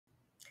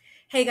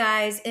Hey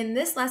guys, in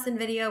this lesson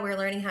video, we're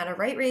learning how to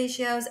write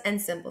ratios and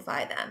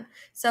simplify them.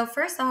 So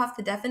first off,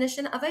 the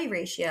definition of a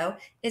ratio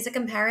is a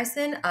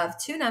comparison of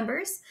two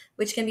numbers,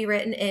 which can be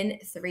written in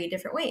three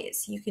different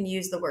ways. You can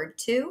use the word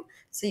two,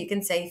 so you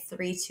can say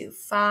 3 to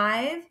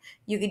 5.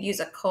 You could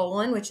use a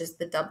colon, which is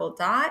the double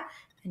dot,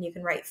 and you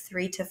can write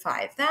 3 to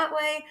 5 that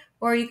way,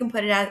 or you can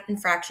put it out in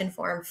fraction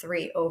form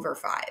 3 over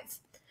 5.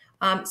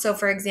 So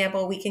for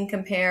example, we can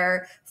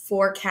compare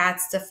 4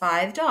 cats to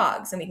 5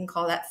 dogs, and we can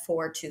call that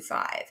 4 to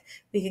 5.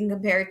 We can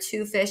compare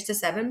 2 fish to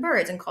 7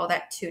 birds and call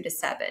that 2 to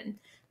 7.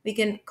 We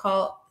can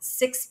talk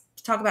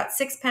about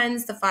 6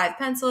 pens to 5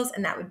 pencils,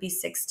 and that would be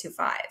 6 to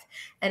 5.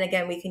 And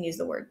again, we can use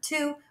the word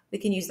two, we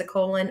can use the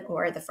colon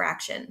or the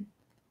fraction.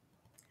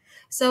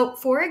 So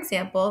for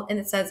example, and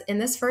it says in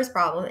this first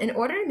problem, in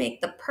order to make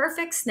the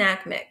perfect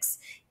snack mix,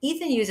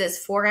 Ethan uses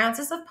 4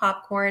 ounces of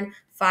popcorn,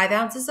 5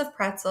 ounces of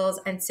pretzels,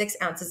 and 6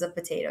 ounces of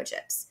potato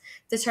chips.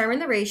 Determine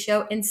the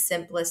ratio in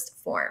simplest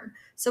form.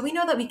 So we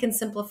know that we can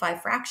simplify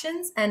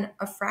fractions, and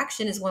a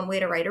fraction is one way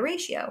to write a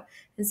ratio.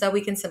 And so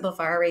we can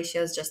simplify our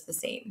ratios just the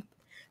same.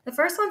 The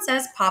first one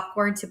says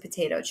popcorn to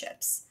potato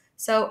chips.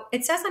 So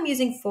it says I'm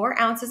using 4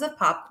 ounces of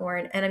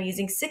popcorn and I'm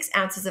using 6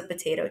 ounces of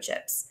potato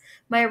chips.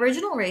 My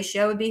original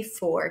ratio would be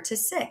 4 to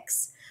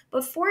 6,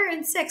 but 4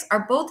 and 6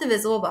 are both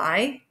divisible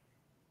by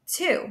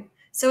 2.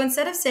 So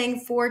instead of saying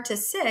 4 to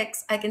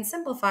 6, I can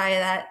simplify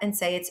that and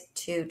say it's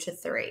 2 to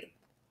 3.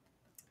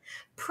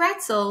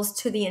 Pretzels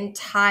to the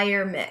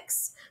entire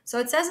mix. So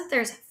it says that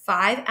there's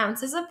 5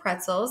 ounces of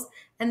pretzels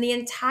and the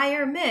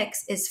entire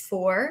mix is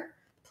 4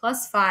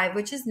 plus 5,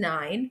 which is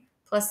 9,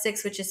 plus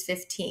 6, which is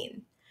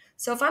 15.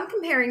 So if I'm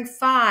comparing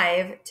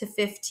 5 to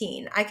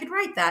 15, I could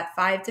write that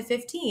 5 to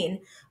 15,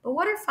 but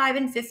what are 5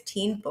 and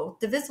 15 both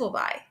divisible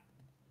by?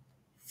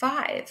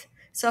 5.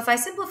 So if I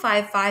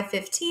simplify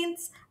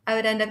 5/15, I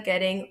would end up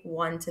getting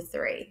 1 to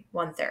 3,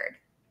 1/3.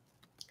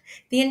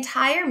 The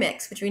entire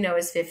mix, which we know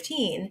is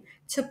 15,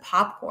 to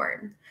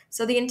popcorn.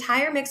 So the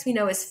entire mix we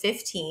know is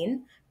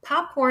 15.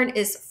 Popcorn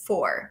is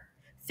 4.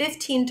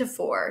 15 to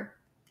 4.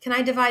 Can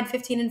I divide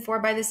 15 and 4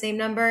 by the same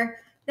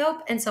number?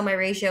 Nope, and so my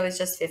ratio is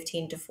just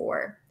 15 to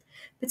 4.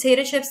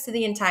 Potato chips to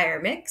the entire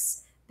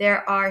mix.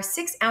 There are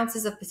 6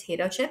 ounces of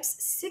potato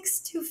chips, 6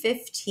 to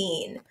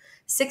 15.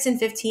 6 and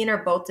 15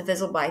 are both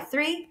divisible by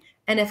 3,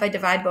 and if I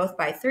divide both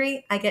by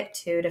 3, I get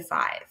 2 to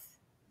 5.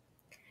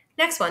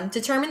 Next one,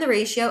 determine the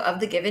ratio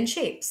of the given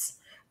shapes.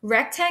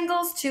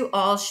 Rectangles to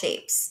all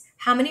shapes.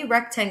 How many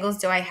rectangles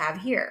do I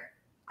have here?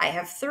 I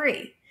have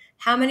 3.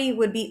 How many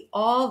would be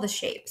all the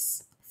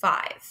shapes?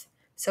 5.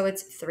 So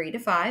it's 3 to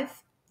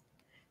 5.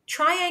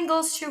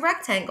 Triangles to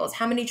rectangles.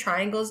 How many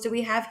triangles do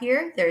we have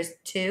here? There's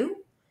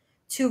 2.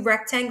 2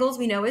 rectangles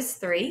we know is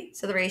 3,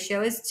 so the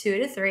ratio is 2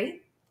 to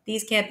 3.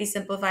 These can't be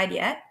simplified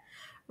yet.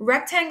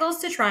 Rectangles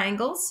to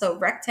triangles, so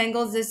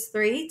rectangles is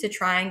 3 to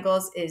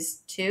triangles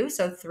is 2,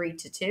 so 3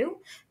 to 2.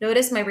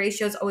 Notice my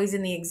ratio is always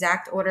in the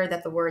exact order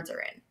that the words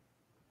are in.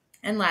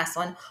 And last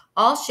one,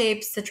 all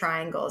shapes to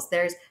triangles.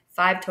 There's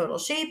 5 total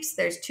shapes,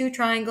 there's 2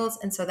 triangles,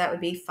 and so that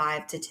would be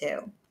 5 to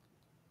 2.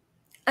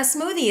 A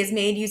smoothie is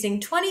made using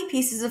 20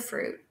 pieces of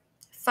fruit.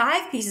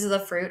 5 pieces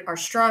of fruit are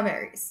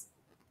strawberries.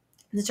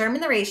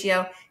 Determine the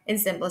ratio in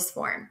simplest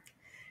form.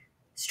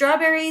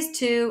 Strawberries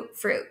to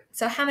fruit.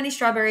 So how many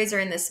strawberries are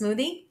in this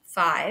smoothie?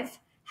 5.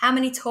 How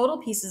many total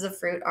pieces of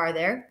fruit are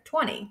there?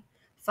 20.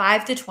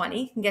 5 to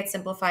 20 can get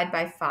simplified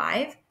by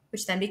 5,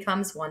 which then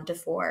becomes 1 to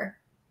 4.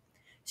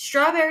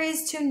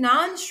 Strawberries to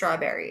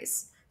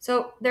non-strawberries.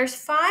 So there's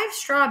 5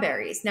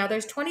 strawberries. Now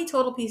there's 20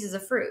 total pieces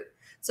of fruit.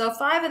 So if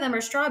 5 of them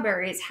are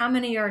strawberries, how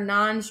many are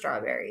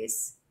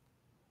non-strawberries?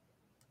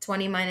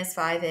 20 minus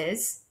 5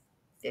 is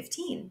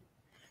 15.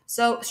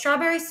 So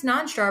strawberries to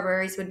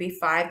non-strawberries would be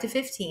 5 to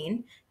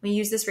 15. We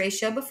used this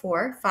ratio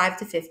before. 5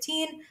 to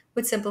 15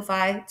 would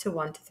simplify to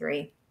 1 to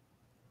 3.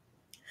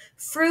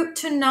 Fruit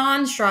to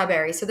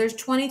non-strawberries. So there's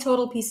 20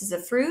 total pieces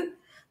of fruit.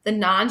 The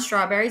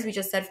non-strawberries, we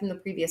just said from the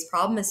previous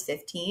problem, is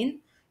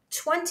 15.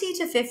 20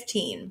 to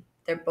 15.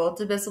 They're both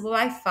divisible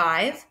by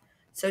 5.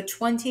 So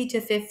 20 to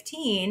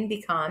 15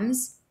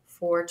 becomes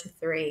 4 to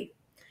 3.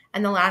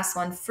 And the last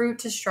one, fruit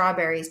to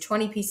strawberries.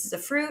 20 pieces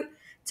of fruit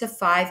to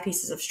 5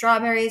 pieces of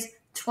strawberries.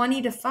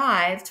 20 to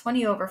 5,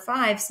 20 over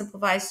 5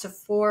 simplifies to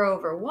 4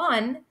 over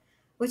 1,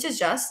 which is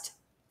just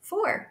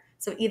 4.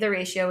 So either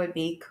ratio would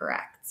be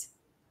correct.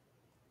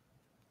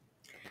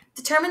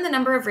 Determine the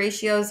number of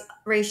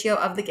ratio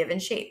of the given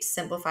shapes.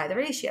 Simplify the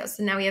ratio.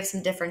 So now we have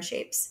some different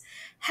shapes.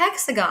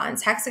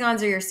 Hexagons.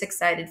 Hexagons are your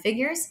 6-sided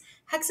figures.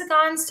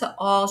 Hexagons to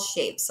all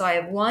shapes. So I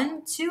have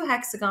 2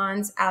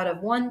 hexagons out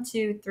of 1,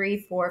 2, 3,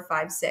 4,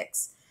 5,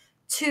 6.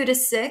 2 to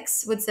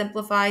 6 would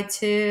simplify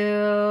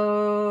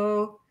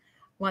to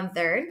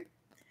 1/3.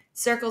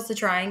 Circles to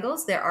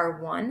triangles, there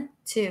are 1,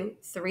 2,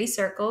 3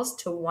 circles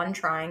to 1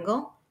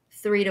 triangle,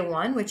 3 to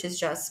 1, which is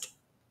just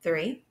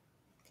 3.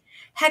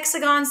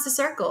 Hexagons to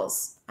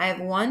circles, I have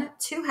 1,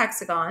 2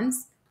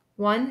 hexagons,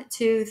 1,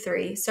 2,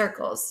 3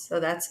 circles, so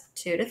that's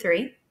 2 to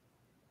 3.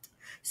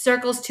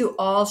 Circles to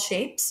all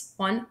shapes,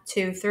 1,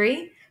 2,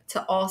 3.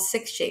 to all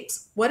 6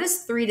 shapes. What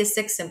does 3 to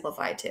 6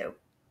 simplify to?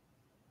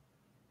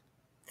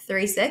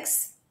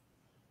 3/6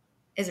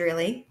 is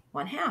really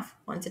 1/2,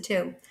 1 to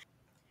 2.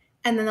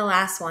 And then the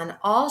last one,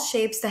 all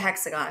shapes to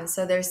hexagons.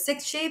 So there's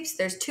 6 shapes,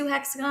 there's 2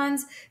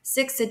 hexagons.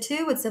 6 to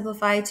 2 would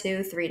simplify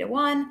to 3 to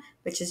 1,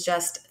 which is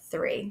just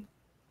 3.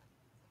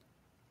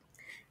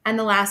 And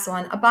the last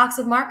one, a box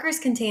of markers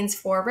contains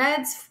 4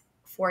 reds,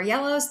 4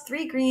 yellows,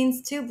 3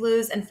 greens, 2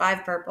 blues, and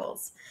 5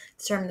 purples.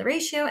 Determine the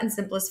ratio in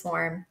simplest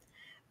form.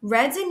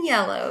 Reds and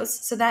yellows,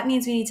 so that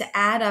means we need to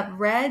add up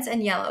reds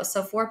and yellows.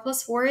 So 4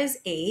 plus 4 is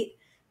 8.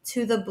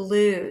 To the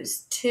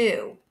blues,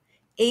 2.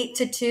 8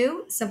 to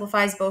 2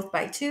 simplifies both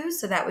by 2,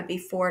 so that would be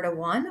 4 to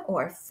 1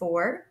 or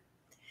 4.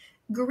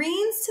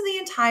 Greens to the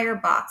entire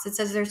box. It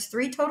says there's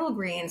 3 total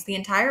greens. The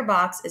entire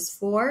box is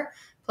 4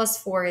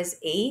 plus 4 is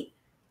 8,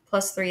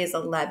 plus 3 is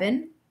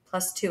 11,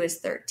 plus 2 is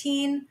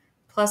 13,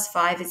 plus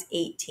 5 is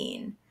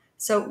 18.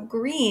 So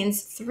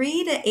greens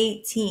 3 to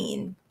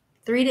 18.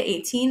 3 to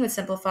 18 would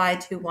simplify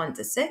to 1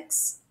 to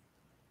 6.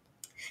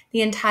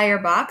 The entire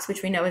box,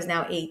 which we know is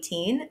now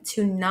 18,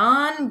 to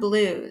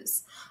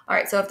non-blues. All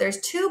right, so if there's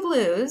 2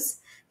 blues,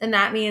 then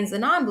that means the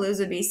non-blues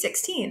would be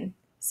 16.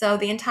 So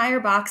the entire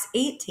box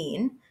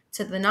 18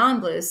 to the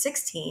non-blues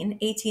 16.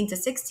 18 to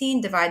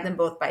 16, divide them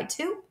both by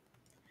 2,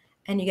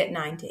 and you get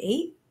 9 to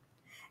 8.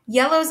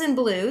 Yellows and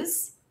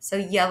blues, so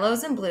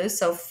yellows and blues,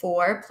 so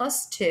 4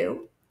 plus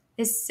 2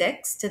 is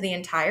 6 to the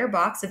entire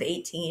box of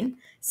 18.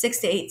 6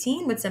 to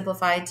 18 would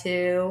simplify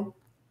to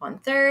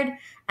 1/3.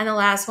 And the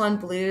last one,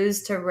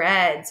 blues to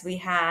reds. We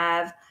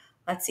have,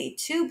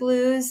 2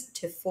 blues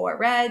to 4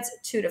 reds.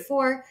 2 to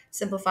 4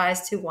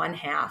 simplifies to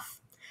 1/2.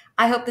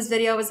 I hope this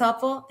video was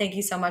helpful. Thank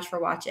you so much for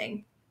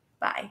watching.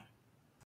 Bye.